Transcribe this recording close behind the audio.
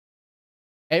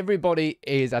Everybody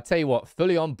is, I tell you what,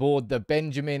 fully on board the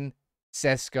Benjamin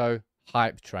Sesko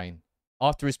hype train.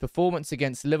 After his performance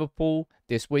against Liverpool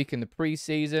this week in the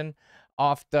pre-season,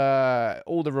 after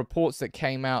all the reports that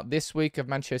came out this week of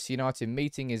Manchester United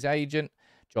meeting his agent,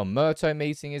 John Murtough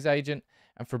meeting his agent,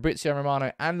 and Fabrizio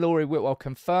Romano and Laurie Whitwell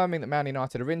confirming that Man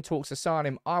United are in talks to sign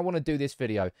him, I want to do this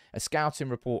video, a scouting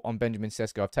report on Benjamin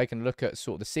Sesko. I've taken a look at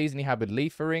sort of the season he had with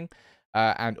Liefering,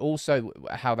 and also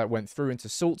how that went through into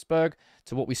Salzburg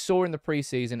to what we saw in the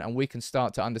preseason, and we can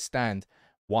start to understand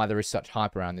why there is such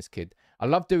hype around this kid. I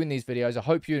love doing these videos. I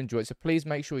hope you enjoy it. So please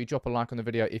make sure you drop a like on the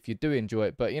video if you do enjoy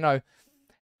it. But, you know,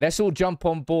 let's all jump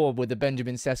on board with the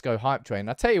Benjamin Sesko hype train.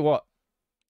 I tell you what,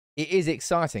 it is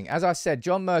exciting. As I said,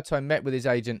 John Murtough met with his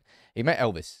agent. He met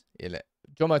Elvis.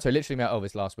 John Murtough literally met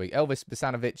Elvis last week. Elvis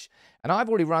Bosanovic. And I've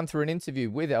already run through an interview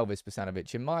with Elvis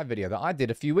Bosanovic in my video that I did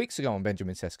a few weeks ago on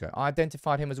Benjamin Sesko. I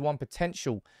identified him as one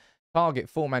potential target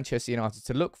for Manchester United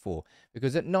to look for.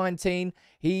 Because at 19,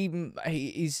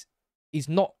 he's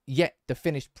not yet the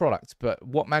finished product. But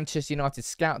what Manchester United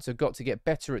scouts have got to get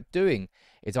better at doing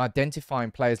is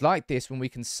identifying players like this when we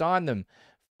can sign them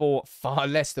for far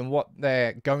less than what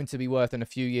they're going to be worth in a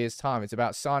few years' time. It's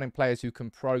about signing players who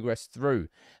can progress through.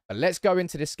 But let's go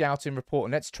into this scouting report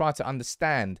and let's try to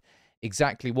understand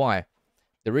exactly why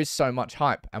there is so much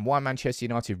hype and why Manchester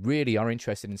United really are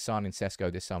interested in signing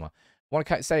Sesko this summer. I want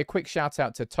to say a quick shout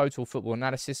out to Total Football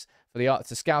Analysis for the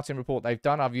scouting report they've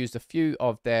done. I've used a few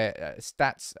of their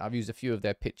stats. I've used a few of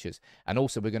their pictures. And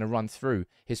also we're going to run through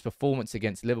his performance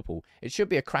against Liverpool. It should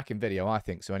be a cracking video, I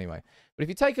think. So anyway, but if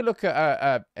you take a look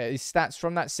at his stats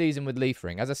from that season with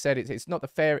Liefering, as I said, it's not the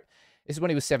fair. This is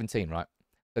when he was 17, right?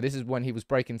 So this is when he was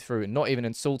breaking through, not even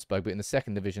in Salzburg, but in the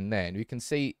second division there. And you can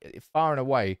see far and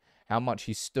away how much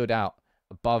he stood out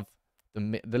above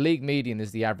the league median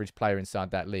is the average player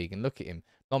inside that league. And look at him.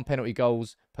 Non-penalty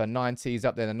goals per 90. He's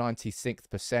up there in the 96th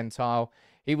percentile.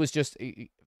 He was just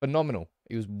phenomenal.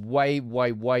 He was way,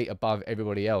 way, way above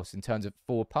everybody else in terms of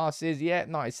forward passes. Yeah,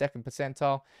 92nd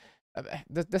percentile.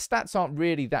 The stats aren't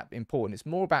really that important. It's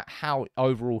more about how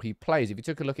overall he plays. If you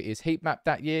took a look at his heat map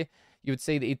that year, you would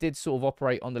see that he did sort of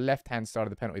operate on the left-hand side of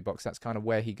the penalty box. That's kind of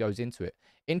where he goes into it.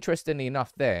 Interestingly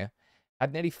enough there,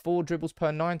 had nearly 4 dribbles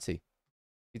per 90.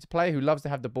 He's a player who loves to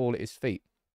have the ball at his feet.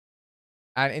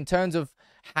 And in terms of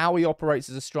how he operates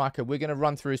as a striker, we're going to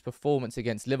run through his performance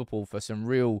against Liverpool for some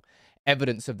real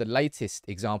evidence of the latest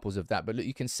examples of that. But look,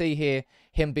 you can see here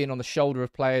him being on the shoulder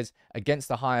of players against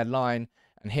the higher line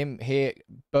and him here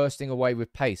bursting away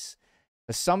with pace.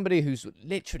 For somebody who's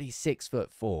literally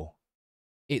 6'4",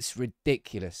 it's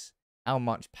ridiculous how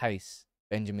much pace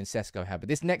Benjamin Sesko had. But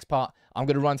this next part, I'm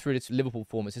going to run through this Liverpool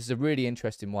performance. This is a really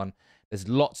interesting one. There's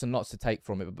lots and lots to take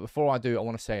from it. But before I do, I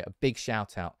want to say a big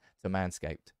shout out to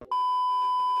Manscaped.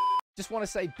 Just want to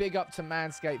say big up to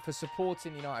Manscaped for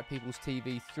supporting United People's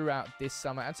TV throughout this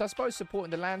summer. And so I suppose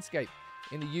supporting the landscape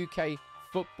in the UK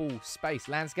football space.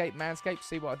 Landscape, Manscaped,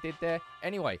 see what I did there?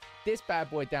 Anyway, this bad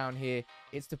boy down here,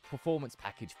 it's the Performance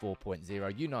Package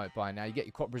 4.0. You know it by now. You get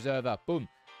your crop preserver, boom.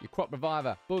 Your crop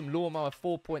reviver, boom, lawnmower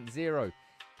 4.0,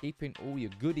 keeping all your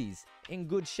goodies in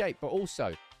good shape, but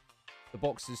also the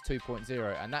Boxers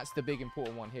 2.0, and that's the big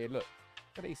important one here. Look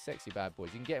at these sexy bad boys.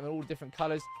 You can get them in all different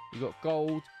colors. You've got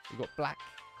gold, you've got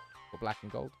black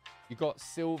and gold. You've got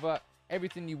silver,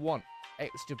 everything you want.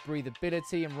 Extra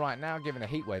breathability, and right now, given the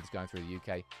heat waves going through the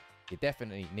UK, you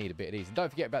definitely need a bit of these. And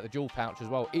don't forget about the dual pouch as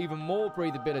well. Even more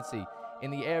breathability in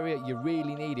the area you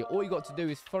really need it. All you got to do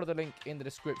is follow the link in the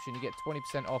description. You get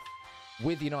 20% off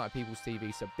with United People's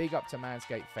TV. So big up to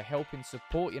Manscaped for helping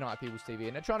support United People's TV.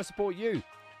 And they're trying to support you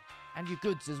and your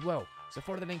goods as well. So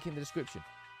follow the link in the description.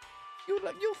 You'll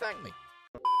thank me.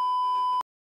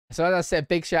 So as I said,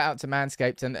 big shout out to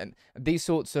Manscaped. And these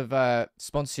sorts of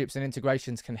sponsorships and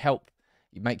integrations can help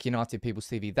you make United People's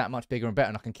TV that much bigger and better,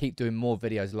 and I can keep doing more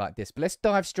videos like this. But let's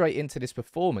dive straight into this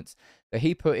performance that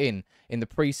he put in the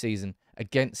preseason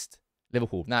against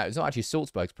Liverpool. Now, it's not actually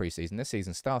Salzburg's preseason. This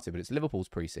season started, but it's Liverpool's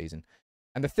preseason.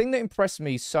 And the thing that impressed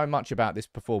me so much about this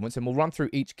performance, and we'll run through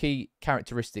each key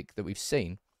characteristic that we've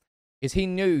seen, is he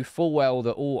knew full well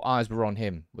that all eyes were on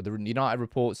him with the United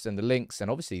reports and the links and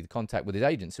obviously the contact with his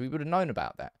agent. So he would have known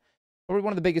about that. Probably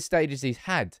one of the biggest stages he's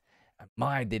had. And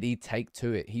my, did he take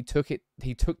to it. He took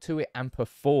to it and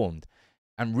performed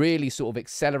and really sort of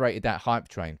accelerated that hype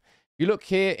train. You look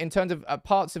here in terms of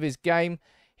parts of his game,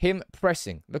 him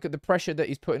pressing. Look at the pressure that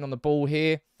he's putting on the ball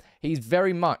here. He's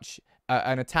very much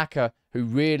an attacker who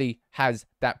really has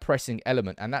that pressing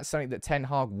element. And that's something that Ten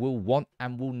Hag will want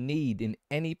and will need in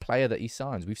any player that he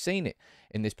signs. We've seen it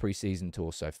in this preseason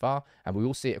tour so far, and we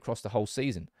will see it across the whole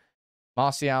season.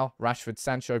 Martial, Rashford,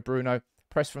 Sancho, Bruno,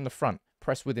 press from the front.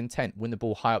 press with intent, win the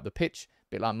ball high up the pitch,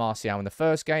 a bit like Martial in the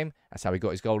first game. That's how he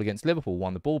got his goal against Liverpool.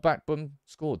 Won the ball back, boom,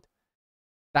 scored.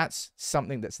 That's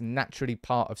something that's naturally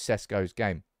part of Sesko's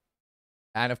game.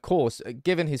 And of course,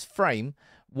 given his frame,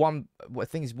 I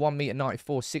think he's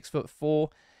 1m94,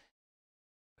 6'4",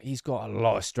 he's got a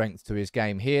lot of strength to his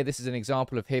game. Here, this is an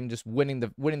example of him just winning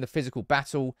the physical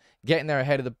battle, getting there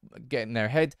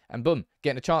ahead, and boom,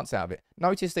 getting a chance out of it.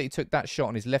 Notice that he took that shot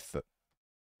on his left foot.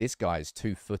 This guy is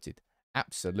two-footed,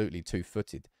 absolutely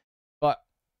two-footed. But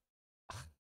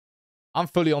I'm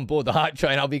fully on board the hype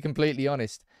train. I'll be completely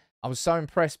honest. I was so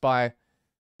impressed by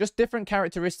just different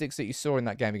characteristics that you saw in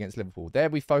that game against Liverpool. There,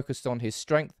 we focused on his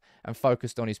strength and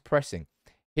focused on his pressing.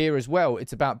 Here as well,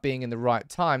 it's about being in the right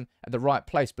time at the right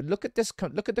place. But look at this.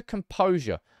 Look at the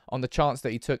composure on the chance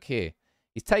that he took here.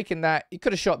 He's taken that. He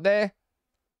could have shot there.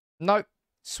 Nope.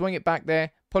 Swing it back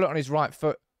there. Pull it on his right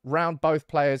foot. Round both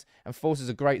players and forces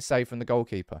a great save from the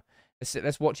goalkeeper.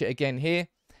 Let's watch it again here.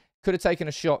 Could have taken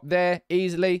a shot there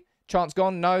easily. Chance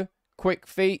gone. No. Quick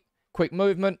feet. Quick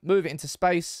movement. Move it into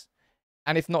space.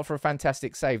 And if not for a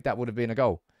fantastic save, that would have been a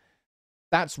goal.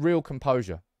 That's real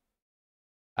composure.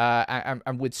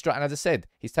 And with and as I said,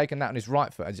 he's taken that on his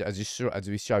right foot, as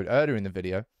we showed earlier in the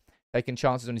video, taking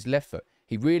chances on his left foot.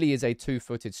 He really is a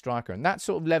two-footed striker. And that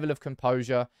sort of level of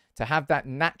composure, to have that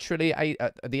naturally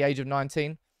at the age of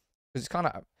 19, because it's kind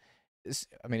of,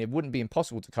 I mean, it wouldn't be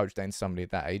impossible to coach then somebody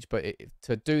at that age, but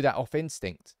to do that off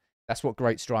instinct, that's what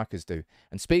great strikers do.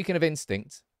 And speaking of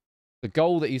instinct, the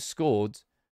goal that he scored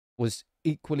was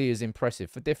equally as impressive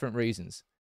for different reasons.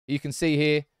 You can see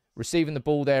here, receiving the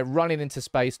ball there, running into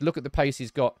space. Look at the pace he's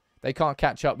got. They can't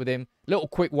catch up with him. Little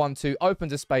quick 1-2,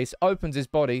 opens a space, opens his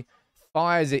body,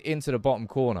 fires it into the bottom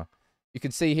corner. You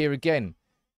can see here again,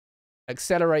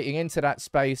 accelerating into that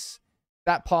space.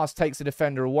 That pass takes the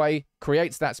defender away,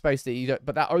 creates that space that you don't,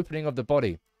 but that opening of the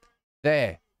body,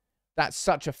 there, that's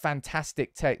such a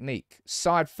fantastic technique.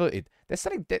 Side-footed. There's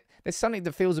something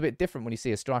that feels a bit different when you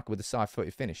see a striker with a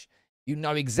side-footed finish. You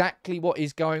know exactly what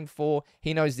he's going for.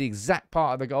 He knows the exact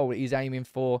part of the goal that he's aiming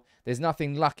for. There's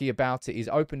nothing lucky about it. He's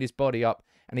opened his body up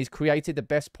and he's created the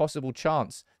best possible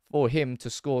chance for him to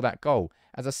score that goal.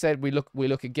 As I said, we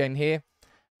look again here,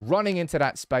 running into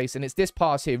that space, and it's this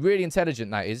pass here, really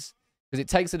intelligent that is, because it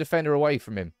takes the defender away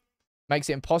from him, makes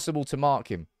it impossible to mark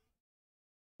him.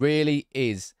 Really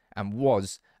is and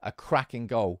was a cracking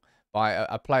goal by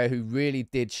a player who really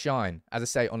did shine, as I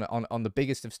say, on the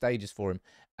biggest of stages for him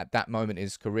at that moment in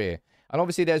his career. And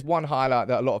obviously there's one highlight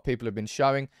that a lot of people have been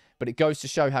showing, but it goes to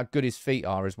show how good his feet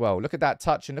are as well. Look at that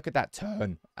touch and look at that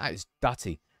turn. That is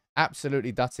dutty.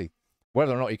 Absolutely dutty.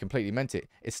 Whether or not he completely meant it,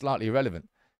 it's slightly irrelevant.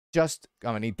 I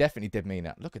mean, he definitely did mean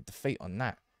that. Look at the feet on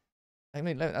that. I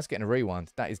mean, that's getting a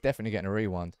rewind. That is definitely getting a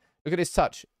rewind. Look at his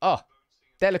touch. Oh,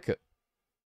 delicate.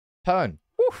 Turn.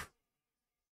 Woof.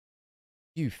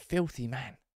 You filthy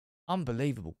man.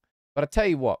 Unbelievable. But I tell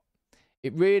you what,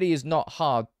 it really is not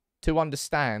hard to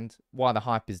understand why the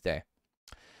hype is there.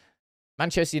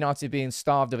 Manchester United being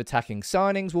starved of attacking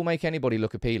signings will make anybody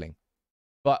look appealing.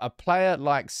 But a player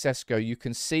like Sesko, you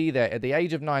can see there at the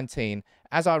age of 19,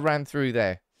 as I ran through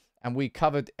there, and we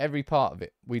covered every part of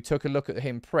it. We took a look at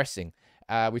him pressing.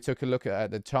 We took a look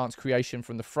at the chance creation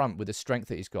from the front with the strength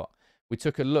that he's got. We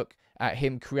took a look at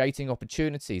him creating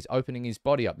opportunities, opening his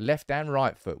body up, left and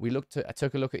right foot. I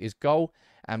took a look at his goal,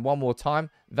 and one more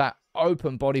time, that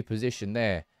open body position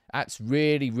there. That's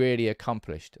really, really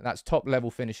accomplished. That's top level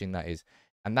finishing, that is.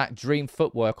 And that dream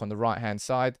footwork on the right-hand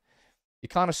side. You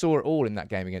kind of saw it all in that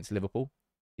game against Liverpool.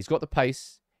 He's got the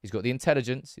pace. He's got the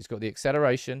intelligence. He's got the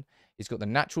acceleration. He's got the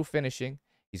natural finishing.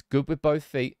 He's good with both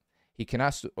feet. He can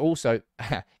also,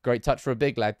 great touch for a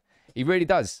big lad. He really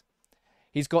does.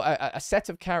 He's got a set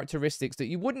of characteristics that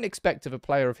you wouldn't expect of a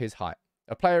player of his height.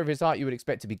 A player of his height you would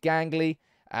expect to be gangly,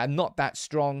 not that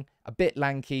strong, a bit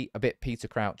lanky, a bit Peter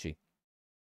Crouchy.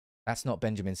 That's not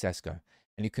Benjamin Sesko.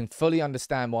 And you can fully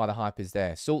understand why the hype is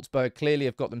there. Salzburg clearly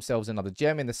have got themselves another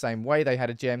gem in the same way they had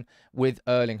a gem with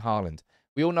Erling Haaland.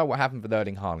 We all know what happened with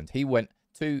Erling Haaland. He went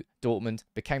to Dortmund,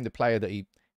 became the player that he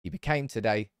became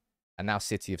today, and now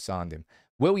City have signed him.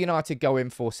 Will United go in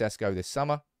for Sesko this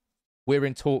summer? We're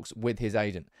in talks with his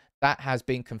agent. That has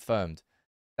been confirmed.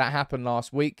 That happened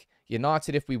last week.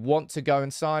 United, if we want to go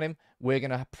and sign him, we're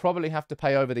going to probably have to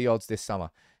pay over the odds this summer.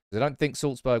 Because I don't think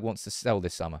Salzburg wants to sell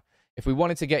this summer. If we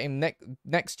wanted to get him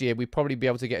next year, we'd probably be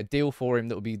able to get a deal for him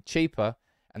that would be cheaper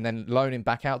and then loan him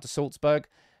back out to Salzburg.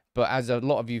 But as a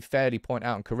lot of you fairly point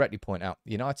out and correctly point out,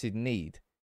 United need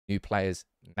new players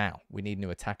now. We need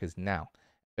new attackers now.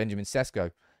 Benjamin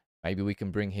Sesko, maybe we can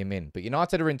bring him in. But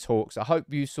United are in talks. I hope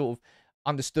you sort of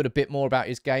understood a bit more about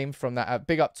his game from that.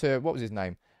 Big up to, what was his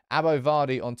name? Abo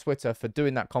Vardy on Twitter for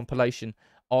doing that compilation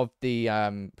of the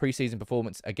preseason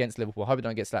performance against Liverpool. I hope I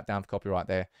don't get slapped down for copyright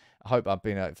there. I hope I've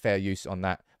been a fair use on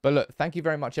that. But look, thank you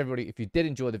very much, everybody. If you did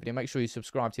enjoy the video, make sure you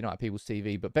subscribe to United People's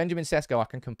TV. But Benjamin Sesko, I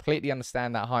can completely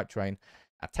understand that hype train.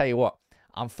 I tell you what,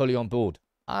 I'm fully on board.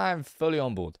 I'm fully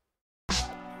on board.